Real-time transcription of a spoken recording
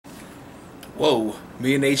Whoa,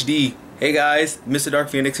 me in HD. Hey guys,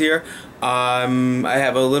 MrDarkPhoenix here. I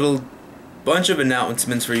have a little bunch of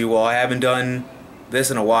announcements for you all. I haven't done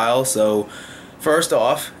this in a while, so first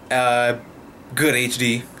off, good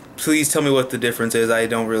HD. Please tell me what the difference is. I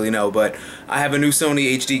don't really know, but I have a new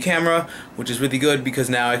Sony HD camera, which is really good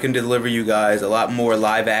because now I can deliver you guys a lot more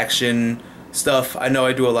live action stuff. I know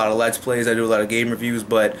I do a lot of Let's Plays, I do a lot of game reviews,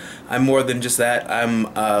 but I'm more than just that. I'm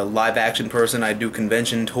a live action person. I do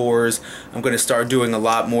convention tours. I'm going to start doing a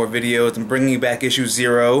lot more videos. I'm bringing back issue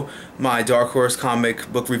 0, my Dark Horse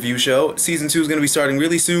comic book review show. Season 2 is going to be starting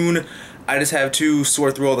really soon. I just have to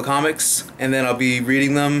sort through all the comics, and then I'll be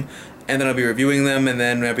reading them, and then I'll be reviewing them, and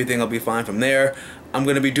then everything will be fine from there. I'm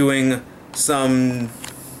going to be doing some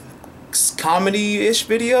comedy-ish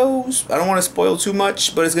videos. I don't want to spoil too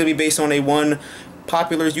much, but it's going to be based on one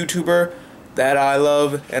popular YouTuber that I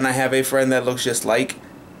love, and I have a friend that looks just like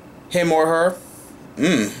him or her.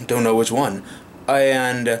 Don't know which one.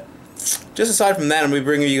 And just aside from that, I'm going to be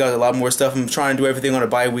bringing you guys a lot more stuff. I'm trying to do everything on a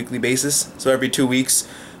bi-weekly basis, so every 2 weeks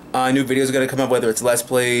new videos are going to come up, whether it's Let's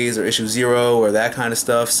Plays or issue 0 or that kind of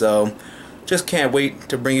stuff. So just can't wait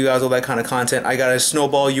to bring you guys all that kind of content. I got a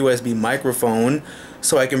Snowball USB microphone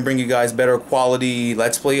so I can bring you guys better quality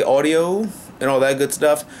Let's Play audio and all that good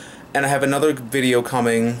stuff. And I have another video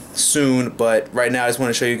coming soon, but right now I just want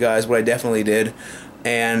to show you guys what I definitely did.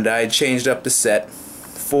 And I changed up the set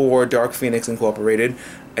for Phoenix Incorporated.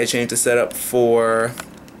 I changed the setup for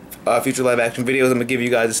future live action videos. I'm going to give you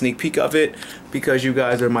guys a sneak peek of it because you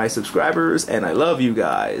guys are my subscribers and I love you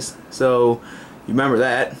guys. So you remember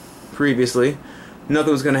that previously.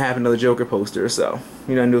 Nothing was going to happen to the Joker poster, so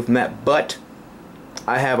you know, I knew from that. But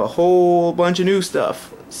I have a whole bunch of new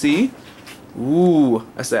stuff. See? Ooh,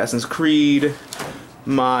 Assassin's Creed,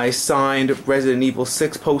 my signed Resident Evil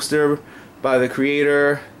 6 poster by the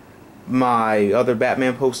creator, my other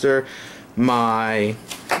Batman poster,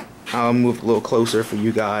 I'll move a little closer for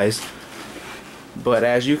you guys. But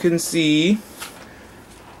as you can see,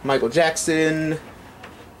 Michael Jackson,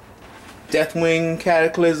 Deathwing,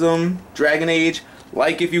 Cataclysm, Dragon Age,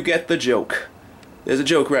 like if you get the joke. There's a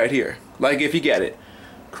joke right here. Like if you get it.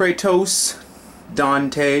 Kratos,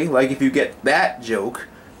 Dante, like if you get that joke.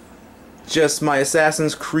 Just my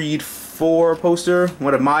Assassin's Creed 4 poster,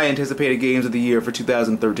 one of my anticipated games of the year for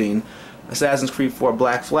 2013. Assassin's Creed 4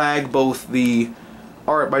 Black Flag, both the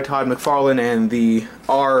art by Todd McFarlane and the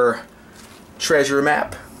R treasure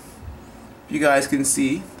map. You guys can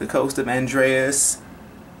see the coast of Andreas,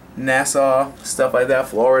 Nassau, stuff like that,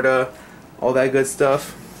 Florida, all that good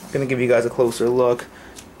stuff. Gonna give you guys a closer look.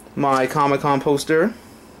 My Comic-Con poster.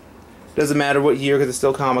 Doesn't matter what year because it's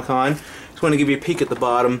still Comic-Con. Just want to give you a peek at the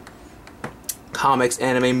bottom. Comics,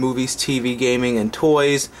 anime, movies, TV, gaming, and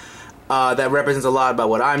toys. That represents a lot about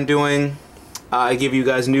what I'm doing. I give you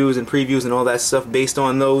guys news and previews and all that stuff based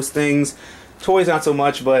on those things. Toys not so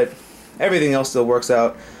much, but everything else still works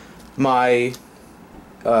out. My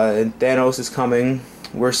Thanos is coming.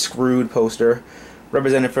 We're screwed poster.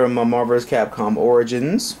 Represented from Marvel vs. Capcom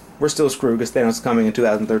Origins. We're still screwed because Thanos is coming in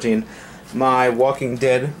 2013. My Walking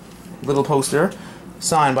Dead little poster.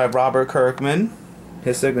 Signed by Robert Kirkman.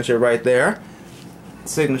 His signature right there.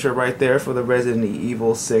 Signature right there for the Resident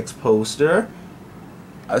Evil 6 poster.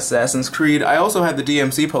 Assassin's Creed. I also had the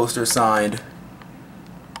DMC poster signed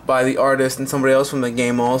by the artist and somebody else from the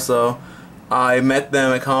game also. I met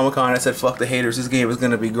them at Comic-Con. I said, fuck the haters, this game is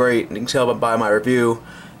going to be great. And you can tell by my review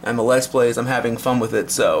and the Let's Plays, I'm having fun with it.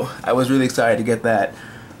 So I was really excited to get that.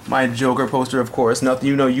 My Joker poster, of course. Nothing,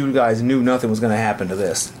 you guys knew nothing was going to happen to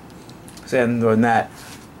this. Other than that,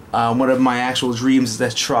 one of my actual dreams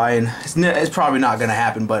is to try and it's probably not going to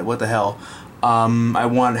happen, but what the hell. I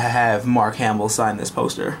want to have Mark Hamill sign this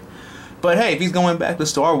poster. But hey, if he's going back to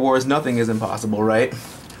Star Wars, nothing is impossible, right?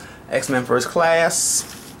 X-Men First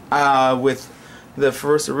Class, with the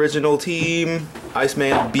first original team,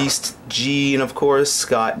 Iceman, Beast, Jean, of course,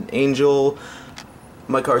 Scott and Angel,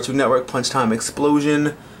 my Cartoon Network, Punch Time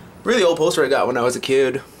Explosion. Really old poster I got when I was a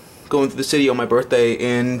kid, going through the city on my birthday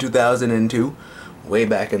in 2002. Way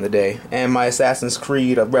back in the day. And my Assassin's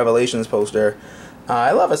Creed of Revelations poster.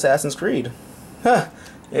 I love Assassin's Creed. Huh.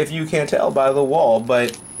 If you can't tell by the wall.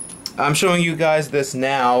 But I'm showing you guys this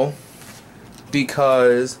now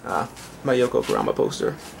because my Yoko Kurama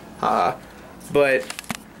poster. But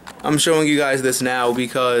I'm showing you guys this now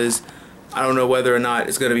because I don't know whether or not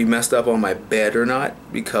it's going to be messed up on my bed or not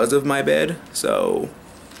because of my bed. So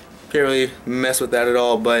can't really mess with that at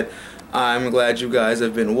all. But I'm glad you guys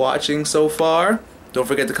have been watching so far. Don't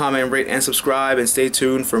forget to comment, rate, and subscribe, and stay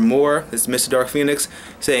tuned for more. This is MrDarkPhoenix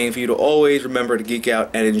saying for you to always remember to geek out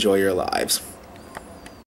and enjoy your lives.